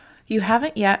you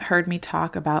haven't yet heard me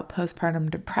talk about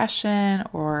postpartum depression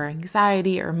or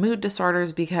anxiety or mood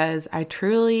disorders because I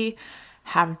truly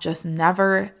have just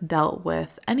never dealt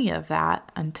with any of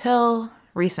that until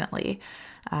recently.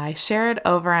 I shared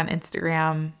over on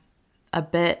Instagram a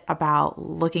bit about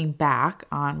looking back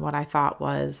on what I thought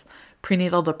was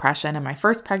prenatal depression in my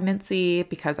first pregnancy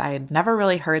because I had never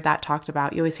really heard that talked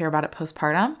about. You always hear about it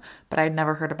postpartum, but I'd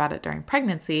never heard about it during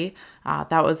pregnancy.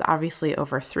 That was obviously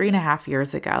over 3.5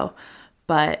 years ago,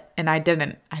 and I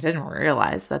didn't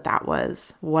realize that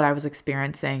was what I was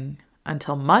experiencing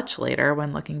until much later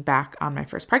when looking back on my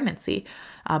first pregnancy.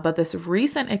 But this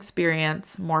recent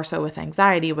experience, more so with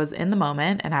anxiety, was in the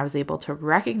moment and I was able to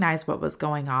recognize what was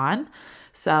going on.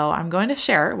 So I'm going to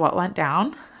share what went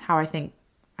down, how I think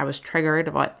I was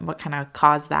triggered, what kind of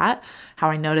caused that,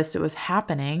 how I noticed it was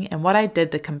happening, and what I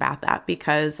did to combat that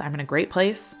because I'm in a great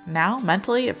place now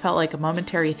mentally. It felt like a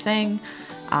momentary thing.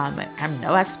 I'm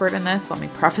no expert in this. Let me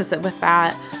preface it with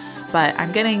that. But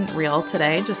I'm getting real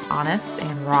today, just honest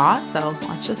and raw. So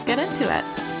let's just get into it.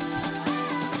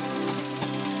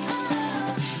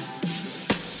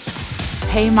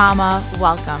 Hey mama,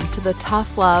 welcome to the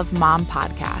Tough Love Mom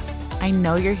Podcast. I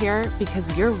know you're here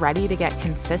because you're ready to get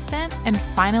consistent and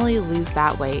finally lose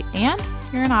that weight, and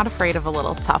you're not afraid of a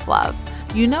little tough love.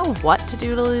 You know what to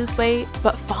do to lose weight,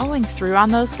 but following through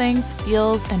on those things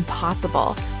feels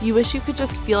impossible. You wish you could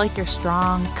just feel like your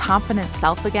strong, confident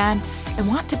self again and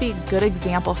want to be a good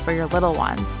example for your little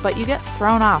ones, but you get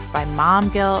thrown off by mom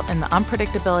guilt and the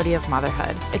unpredictability of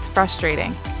motherhood. It's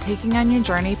frustrating. Taking on your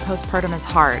journey postpartum is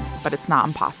hard, but it's not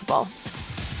impossible.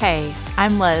 Hey,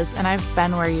 I'm Liz, and I've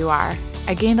been where you are.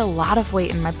 I gained a lot of weight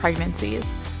in my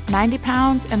pregnancies, 90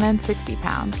 pounds and then 60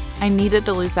 pounds. I needed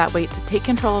to lose that weight to take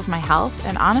control of my health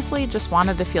and honestly just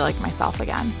wanted to feel like myself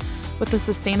again. With a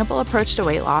sustainable approach to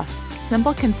weight loss,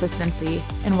 simple consistency,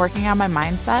 and working on my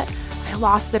mindset, I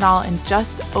lost it all in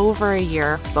just over a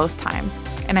year both times,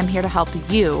 and I'm here to help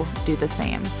you do the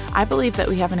same. I believe that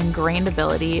we have an ingrained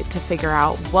ability to figure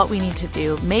out what we need to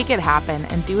do, make it happen,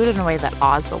 and do it in a way that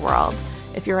awes the world.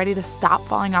 If you're ready to stop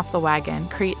falling off the wagon,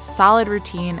 create solid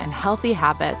routine and healthy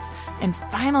habits, and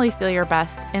finally feel your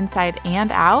best inside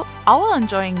and out, all while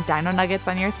enjoying dino nuggets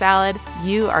on your salad,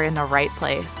 you are in the right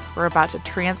place. We're about to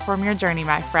transform your journey,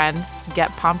 my friend. Get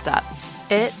pumped up.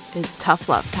 It is tough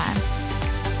love time.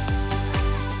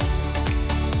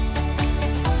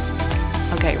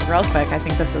 Okay, real quick, I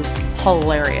think this is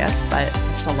hilarious, but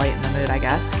you're so late in the mood, I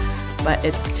guess. But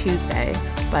it's Tuesday,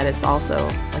 but it's also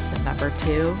like the number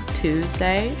 2,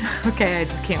 Tuesday. Okay, I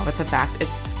just came up with the fact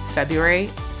it's February,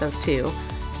 so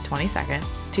 22nd,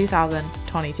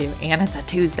 2022, and it's a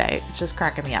Tuesday. It's just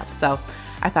cracking me up. So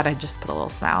I thought I'd just put a little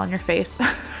smile on your face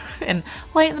and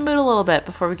lighten the mood a little bit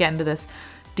before we get into this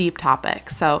deep topic.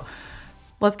 So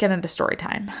let's get into story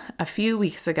time. A few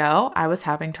weeks ago, I was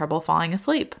having trouble falling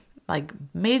asleep. Like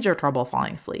major trouble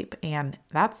falling asleep. And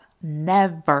that's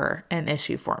never an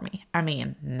issue for me. I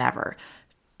mean, never.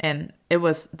 And it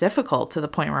was difficult to the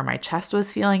point where my chest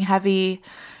was feeling heavy.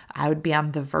 I would be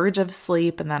on the verge of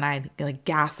sleep and then I'd like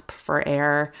gasp for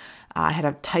air. I had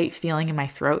a tight feeling in my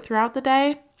throat throughout the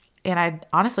day. And I'd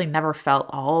honestly never felt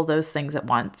all those things at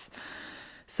once.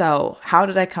 So how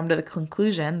did I come to the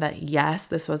conclusion that yes,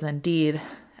 this was indeed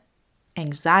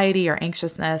anxiety or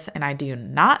anxiousness, and I do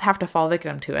not have to fall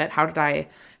victim to it? How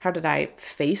did I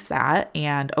face that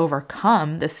and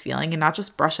overcome this feeling and not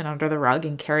just brush it under the rug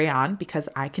and carry on? Because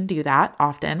I can do that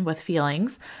often with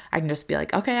feelings. I can just be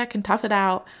like, okay, I can tough it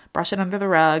out, brush it under the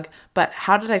rug. But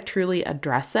how did I truly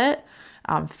address it,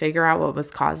 figure out what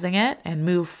was causing it, and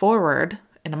move forward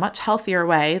in a much healthier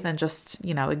way than just,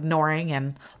 ignoring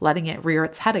and letting it rear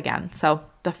its head again? So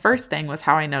the first thing was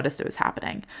how I noticed it was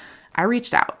happening. I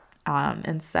reached out.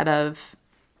 Instead of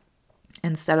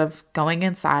going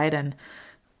inside and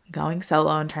going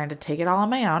solo and trying to take it all on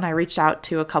my own, I reached out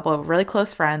to a couple of really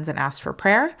close friends and asked for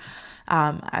prayer.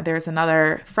 There's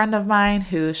another friend of mine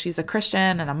who she's a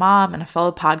Christian and a mom and a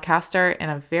fellow podcaster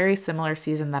in a very similar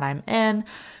season that I'm in,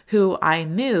 who I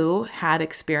knew had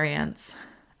experience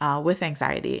with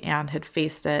anxiety and had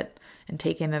faced it and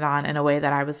taken it on in a way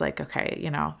that I was like, okay,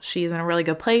 she's in a really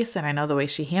good place and I know the way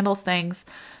she handles things.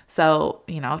 So,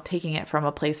 taking it from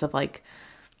a place of like,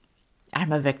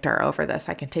 I'm a victor over this.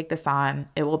 I can take this on.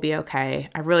 It will be okay.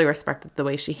 I really respected the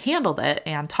way she handled it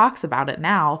and talks about it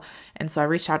now. And so I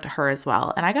reached out to her as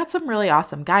well. And I got some really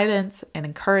awesome guidance and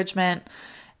encouragement.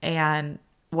 And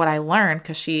what I learned,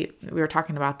 because we were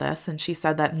talking about this, and she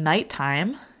said that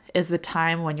nighttime is the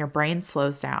time when your brain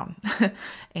slows down.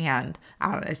 And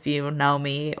I don't know if you know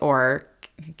me or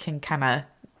can kind of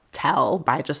tell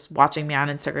by just watching me on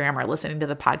Instagram or listening to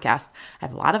the podcast, I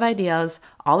have a lot of ideas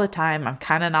all the time. I'm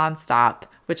kind of nonstop,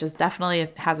 which is definitely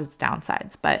has its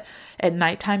downsides. But at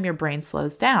nighttime, your brain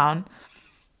slows down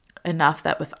enough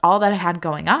that with all that I had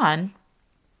going on,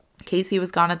 Casey was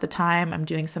gone at the time. I'm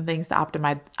doing some things to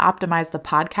optimize the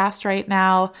podcast right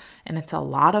now, and it's a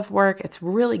lot of work. It's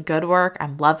really good work.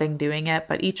 I'm loving doing it,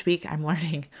 but each week I'm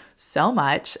learning so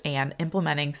much and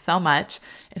implementing so much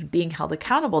and being held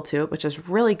accountable to it, which is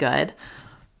really good,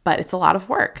 but it's a lot of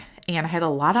work, and I had a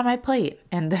lot on my plate,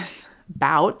 and this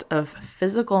bout of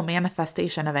physical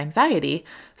manifestation of anxiety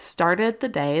started the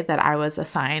day that I was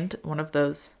assigned one of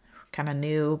those kind of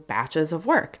new batches of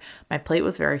work. My plate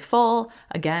was very full.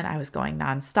 Again, I was going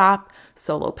nonstop,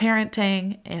 solo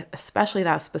parenting, especially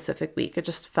that specific week. It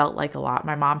just felt like a lot.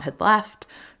 My mom had left,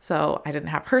 so I didn't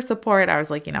have her support. I was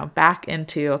like, back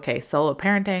into, okay, solo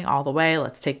parenting all the way.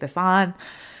 Let's take this on.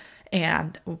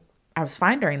 And I was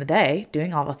fine during the day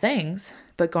doing all the things,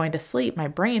 but going to sleep, my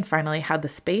brain finally had the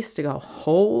space to go,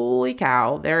 holy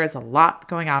cow, there is a lot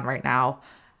going on right now.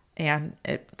 And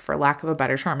for lack of a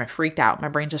better term, I freaked out. My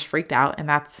brain just freaked out. And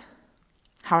that's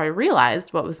how I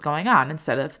realized what was going on.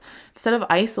 Instead of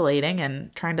isolating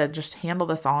and trying to just handle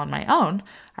this all on my own,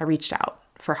 I reached out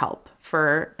for help,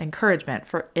 for encouragement,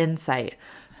 for insight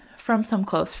from some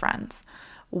close friends.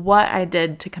 What I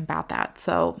did to combat that.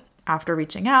 So after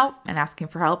reaching out and asking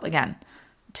for help, again,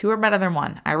 2 are better than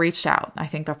 1. I reached out. I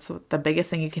think that's the biggest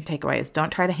thing you can take away is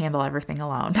don't try to handle everything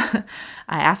alone.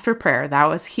 I asked for prayer. That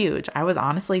was huge. I was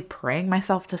honestly praying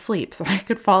myself to sleep so I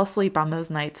could fall asleep on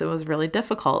those nights. It was really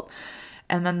difficult.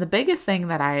 And then the biggest thing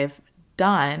that I've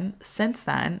done since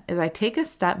then is I take a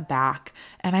step back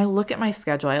and I look at my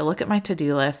schedule. I look at my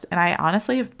to-do list, and I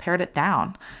honestly have pared it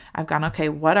down. I've gone, okay,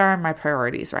 what are my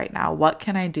priorities right now? What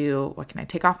can I do? What can I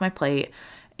take off my plate?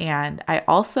 And I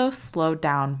also slowed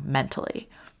down mentally.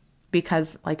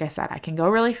 Because like I said, I can go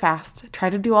really fast, try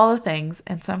to do all the things,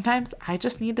 and sometimes I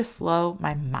just need to slow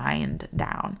my mind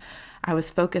down. I was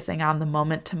focusing on the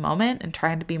moment to moment and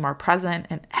trying to be more present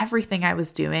in everything I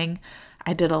was doing.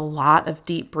 I did a lot of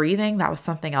deep breathing. That was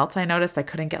something else I noticed. I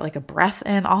couldn't get like a breath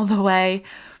in all the way.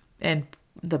 And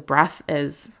the breath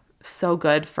is so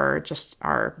good for just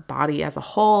our body as a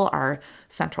whole, our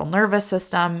central nervous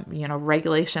system,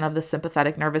 regulation of the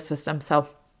sympathetic nervous system. So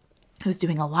I was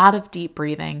doing a lot of deep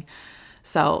breathing.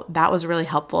 So that was really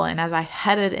helpful. And as I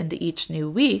headed into each new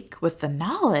week with the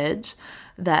knowledge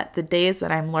that the days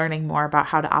that I'm learning more about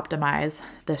how to optimize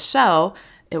this show,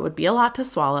 it would be a lot to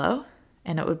swallow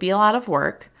and it would be a lot of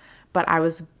work, but I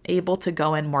was able to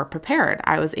go in more prepared.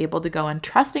 I was able to go in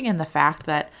trusting in the fact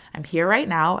that I'm here right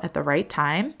now at the right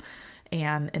time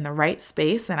and in the right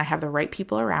space, and I have the right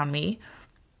people around me,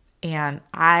 and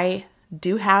I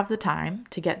do have the time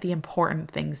to get the important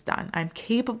things done. I'm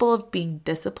capable of being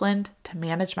disciplined to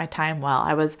manage my time well.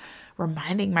 I was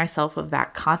reminding myself of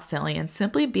that constantly, and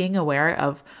simply being aware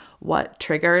of what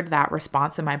triggered that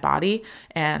response in my body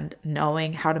and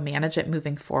knowing how to manage it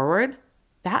moving forward.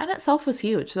 That in itself was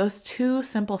huge. Those 2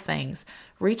 simple things,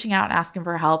 reaching out and asking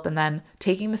for help, and then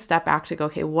taking the step back to go,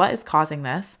 okay, what is causing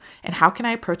this? And how can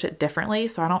I approach it differently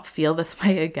so I don't feel this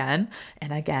way again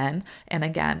and again and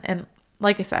again? And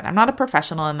like I said, I'm not a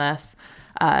professional in this.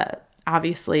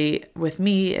 Obviously, with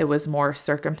me, it was more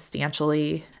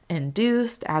circumstantially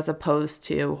induced as opposed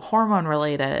to hormone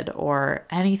related or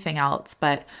anything else.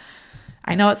 But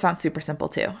I know it sounds super simple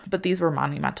too, but these were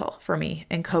monumental for me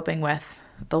in coping with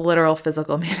the literal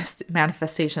physical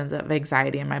manifestations of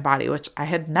anxiety in my body, which I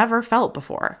had never felt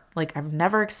before. Like I've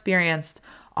never experienced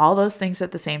all those things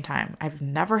at the same time. I've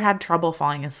never had trouble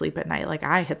falling asleep at night. Like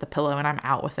I hit the pillow and I'm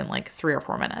out within like 3 or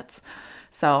 4 minutes.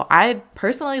 So I'd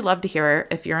personally love to hear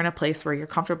if you're in a place where you're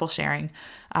comfortable sharing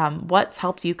what's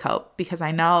helped you cope, because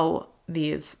I know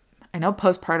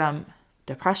postpartum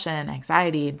depression,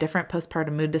 anxiety, different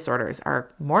postpartum mood disorders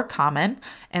are more common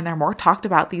and they're more talked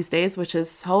about these days, which is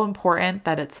so important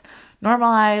that it's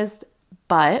normalized.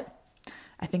 But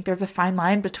I think there's a fine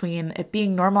line between it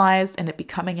being normalized and it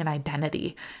becoming an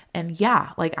identity. And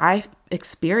yeah, like I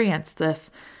experienced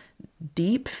this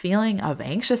deep feeling of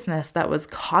anxiousness that was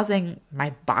causing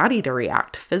my body to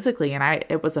react physically, and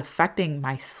it was affecting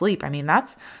my sleep. I mean,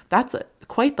 that's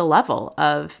quite the level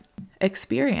of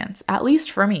experience, at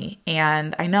least for me.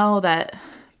 And I know that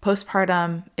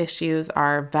postpartum issues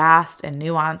are vast and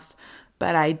nuanced,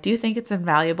 but I do think it's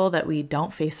invaluable that we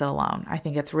don't face it alone. I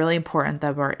think it's really important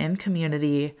that we're in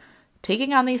community,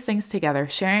 taking on these things together,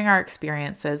 sharing our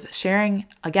experiences, sharing,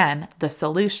 again, the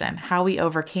solution, how we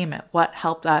overcame it, what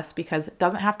helped us, because it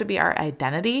doesn't have to be our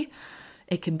identity.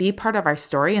 It can be part of our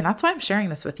story. And that's why I'm sharing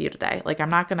this with you today. Like, I'm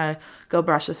not going to go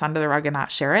brush this under the rug and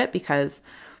not share it, because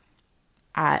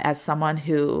as someone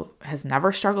who has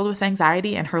never struggled with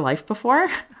anxiety in her life before,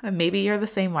 maybe you're the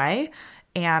same way.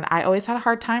 And I always had a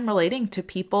hard time relating to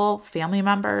people, family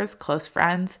members, close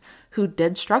friends who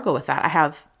did struggle with that.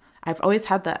 I've always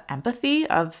had the empathy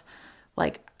of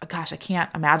like, gosh, I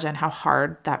can't imagine how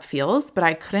hard that feels, but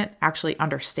I couldn't actually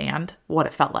understand what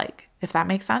it felt like, if that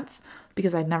makes sense,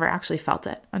 because I'd never actually felt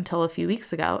it until a few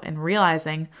weeks ago and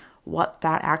realizing what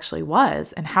that actually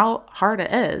was and how hard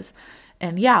it is.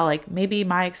 And yeah, like maybe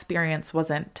my experience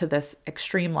wasn't to this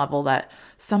extreme level that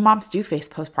some moms do face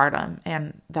postpartum,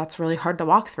 and that's really hard to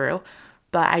walk through.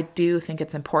 But I do think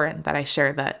it's important that I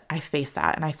share that I faced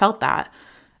that and I felt that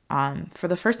for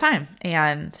the first time.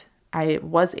 And I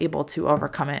was able to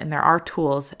overcome it. And there are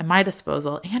tools at my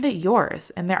disposal and at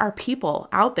yours. And there are people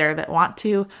out there that want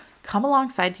to come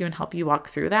alongside you and help you walk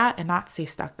through that and not stay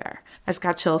stuck there. I just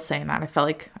got chills saying that. I felt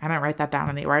like I didn't write that down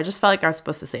anywhere. I just felt like I was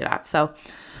supposed to say that. So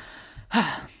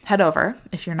head over.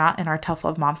 If you're not in our Tough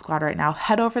Love Mom Squad right now,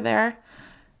 head over there.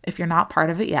 If you're not part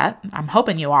of it yet, I'm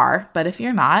hoping you are. But if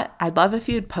you're not, I'd love if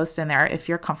you'd post in there if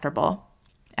you're comfortable.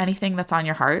 Anything that's on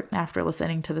your heart after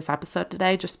listening to this episode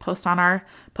today, just post in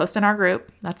our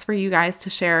group. That's for you guys to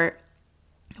share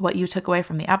what you took away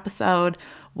from the episode,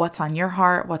 what's on your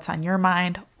heart, what's on your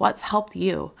mind, what's helped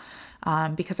you.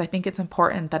 Because I think it's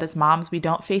important that as moms, we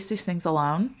don't face these things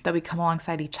alone, that we come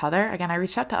alongside each other. Again, I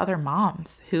reached out to other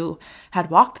moms who had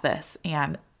walked this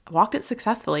and walked it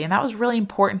successfully. And that was really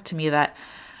important to me, that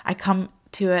I came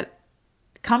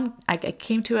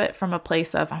to it from a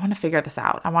place of, I want to figure this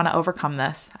out. I want to overcome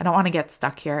this. I don't want to get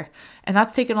stuck here. And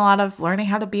that's taken a lot of learning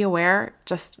how to be aware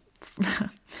just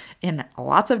in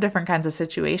lots of different kinds of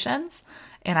situations.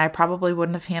 And I probably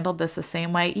wouldn't have handled this the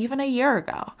same way even a year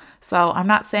ago. So I'm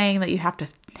not saying that you have to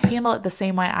handle it the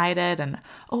same way I did and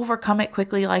overcome it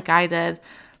quickly like I did.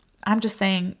 I'm just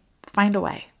saying, find a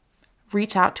way.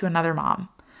 Reach out to another mom.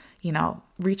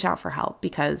 Reach out for help,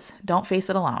 because don't face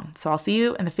it alone. So I'll see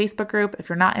you in the Facebook group if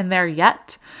you're not in there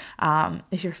yet.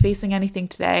 If you're facing anything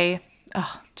today,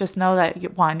 just know that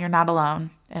you're not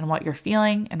alone in what you're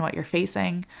feeling and what you're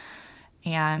facing.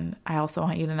 And I also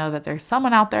want you to know that there's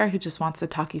someone out there who just wants to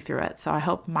talk you through it. So I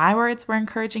hope my words were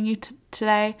encouraging you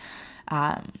today.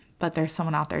 But there's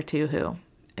someone out there too who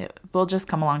will just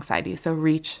come alongside you. So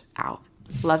reach out.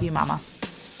 Love you, mama.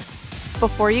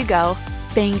 Before you go,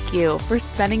 thank you for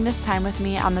spending this time with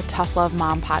me on the Tough Love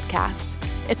Mom podcast.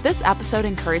 If this episode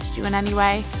encouraged you in any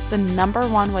way, the number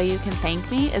one way you can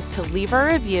thank me is to leave a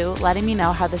review letting me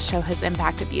know how the show has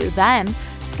impacted you. Then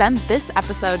send this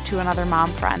episode to another mom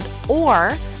friend,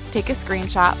 or take a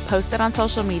screenshot, post it on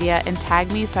social media, and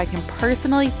tag me so I can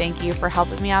personally thank you for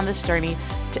helping me on this journey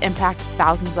to impact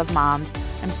thousands of moms.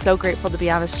 I'm so grateful to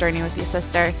be on this journey with you,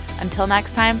 sister. Until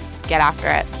next time, get after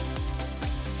it.